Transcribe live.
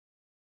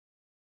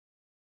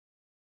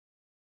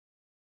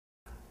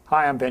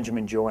Hi, I'm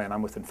Benjamin Joy and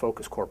I'm with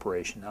InFocus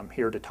Corporation. I'm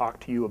here to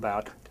talk to you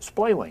about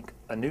DisplayLink,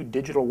 a new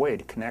digital way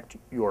to connect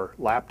your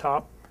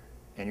laptop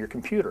and your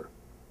computer.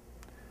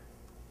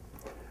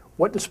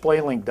 What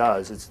DisplayLink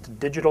does is it's a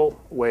digital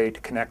way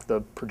to connect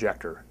the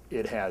projector.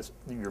 It has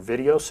your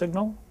video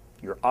signal,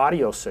 your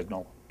audio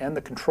signal, and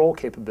the control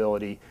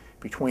capability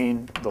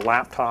between the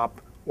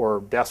laptop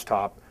or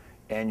desktop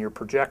and your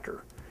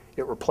projector.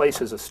 It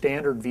replaces a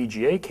standard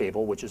VGA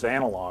cable, which is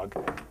analog,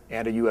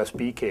 and a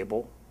USB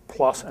cable,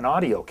 plus an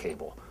audio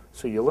cable.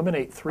 So you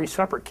eliminate three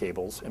separate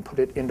cables and put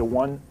it into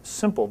one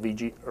simple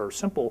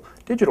simple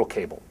digital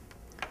cable.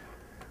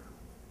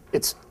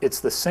 It's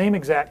the same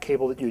exact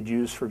cable that you'd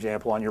use, for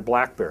example, on your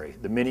Blackberry,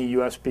 the mini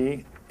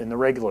USB and the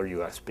regular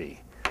USB.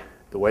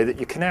 The way that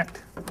you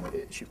connect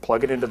is you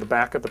plug it into the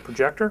back of the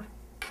projector,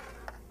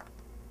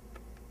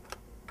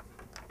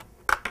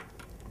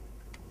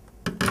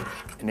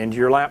 and into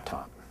your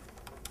laptop.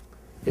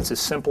 It's as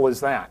simple as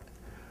that.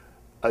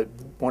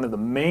 One of the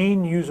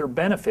main user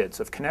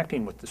benefits of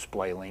connecting with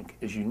DisplayLink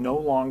is you no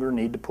longer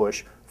need to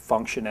push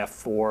function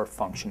F4,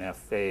 function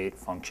F8,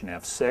 function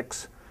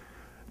F6.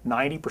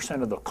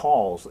 90% of the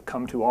calls that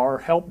come to our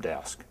help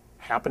desk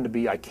happen to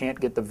be I can't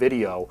get the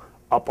video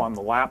up on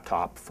the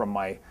laptop from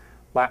my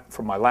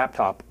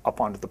laptop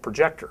up onto the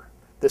projector.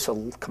 This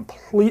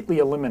completely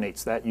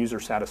eliminates that user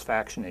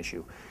satisfaction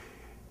issue.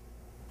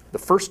 The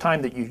first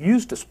time that you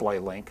use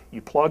DisplayLink,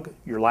 you plug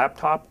your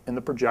laptop and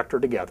the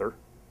projector together.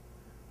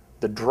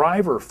 The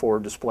driver for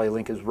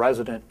DisplayLink is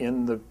resident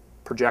in the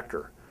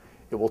projector.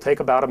 It will take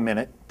about a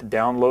minute to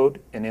download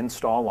and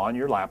install on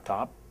your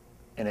laptop,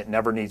 and it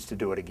never needs to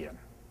do it again.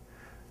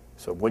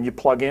 So when you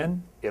plug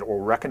in, it will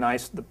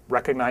recognize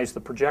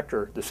the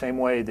projector the same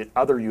way that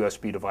other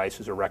USB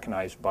devices are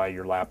recognized by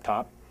your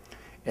laptop,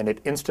 and it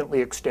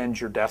instantly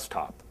extends your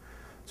desktop.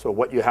 So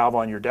what you have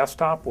on your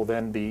desktop will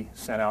then be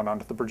sent out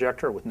onto the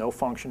projector with no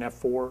function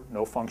F4,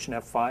 no function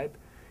F5.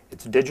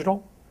 It's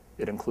digital.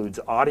 It includes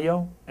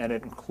audio, and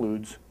it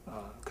includes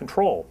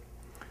control.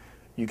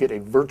 You get a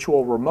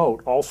virtual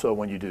remote also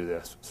when you do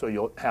this. So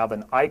you'll have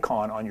an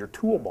icon on your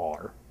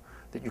toolbar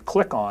that you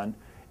click on,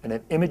 and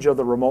an image of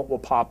the remote will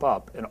pop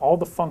up, and all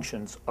the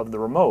functions of the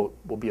remote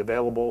will be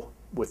available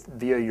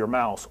via your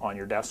mouse on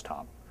your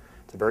desktop.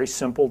 It's a very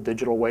simple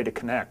digital way to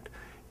connect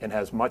and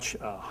has much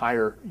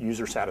higher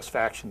user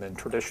satisfaction than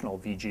traditional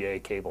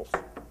VGA cables.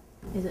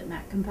 Is it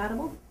Mac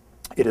compatible?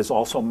 It is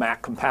also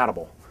Mac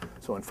compatible.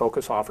 So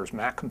InFocus offers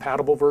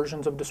Mac-compatible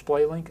versions of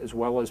DisplayLink as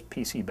well as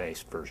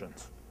PC-based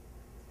versions.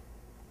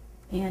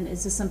 And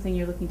is this something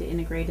you're looking to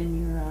integrate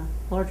in your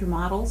larger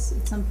models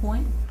at some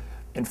point?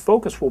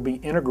 InFocus will be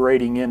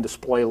integrating in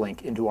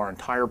DisplayLink into our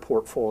entire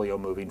portfolio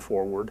moving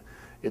forward.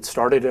 It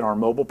started in our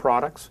mobile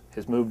products,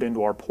 has moved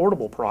into our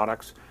portable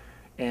products,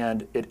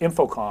 and at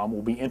Infocom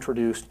will be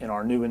introduced in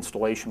our new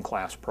installation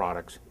class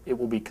products. It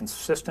will be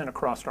consistent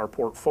across our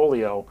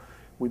portfolio,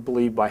 we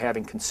believe, by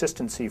having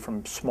consistency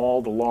from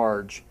small to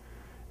large.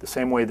 The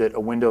same way that a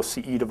Windows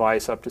CE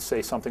device up to,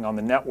 say, something on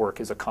the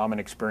network is a common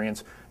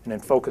experience, an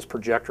InFocus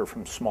projector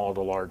from small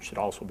to large should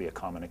also be a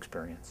common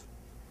experience.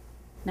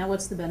 Now,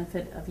 what's the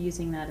benefit of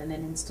using that in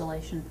an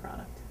installation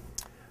product?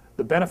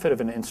 The benefit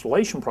of an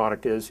installation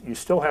product is you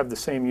still have the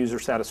same user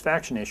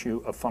satisfaction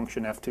issue of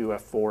function F2,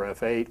 F4,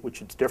 F8,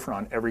 which is different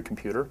on every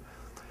computer.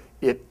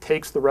 It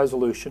takes the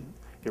resolution,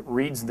 it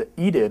reads the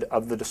EDID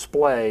of the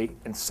display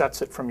and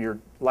sets it from your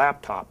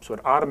laptop, so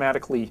it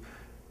automatically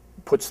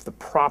puts the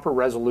proper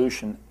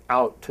resolution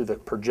out to the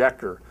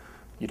projector.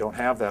 You don't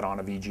have that on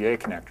a VGA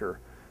connector.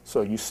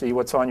 So you see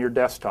what's on your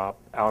desktop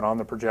out on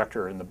the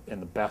projector in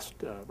the best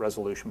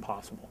resolution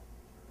possible.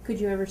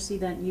 Could you ever see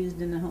that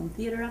used in a home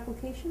theater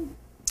application?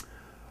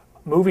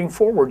 Moving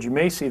forward, you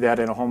may see that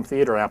in a home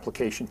theater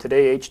application.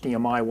 Today,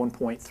 HDMI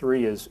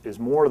 1.3 is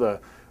more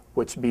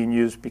what's being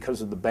used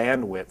because of the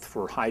bandwidth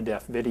for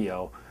high-def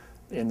video.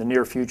 In the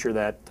near future,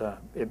 that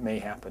it may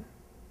happen.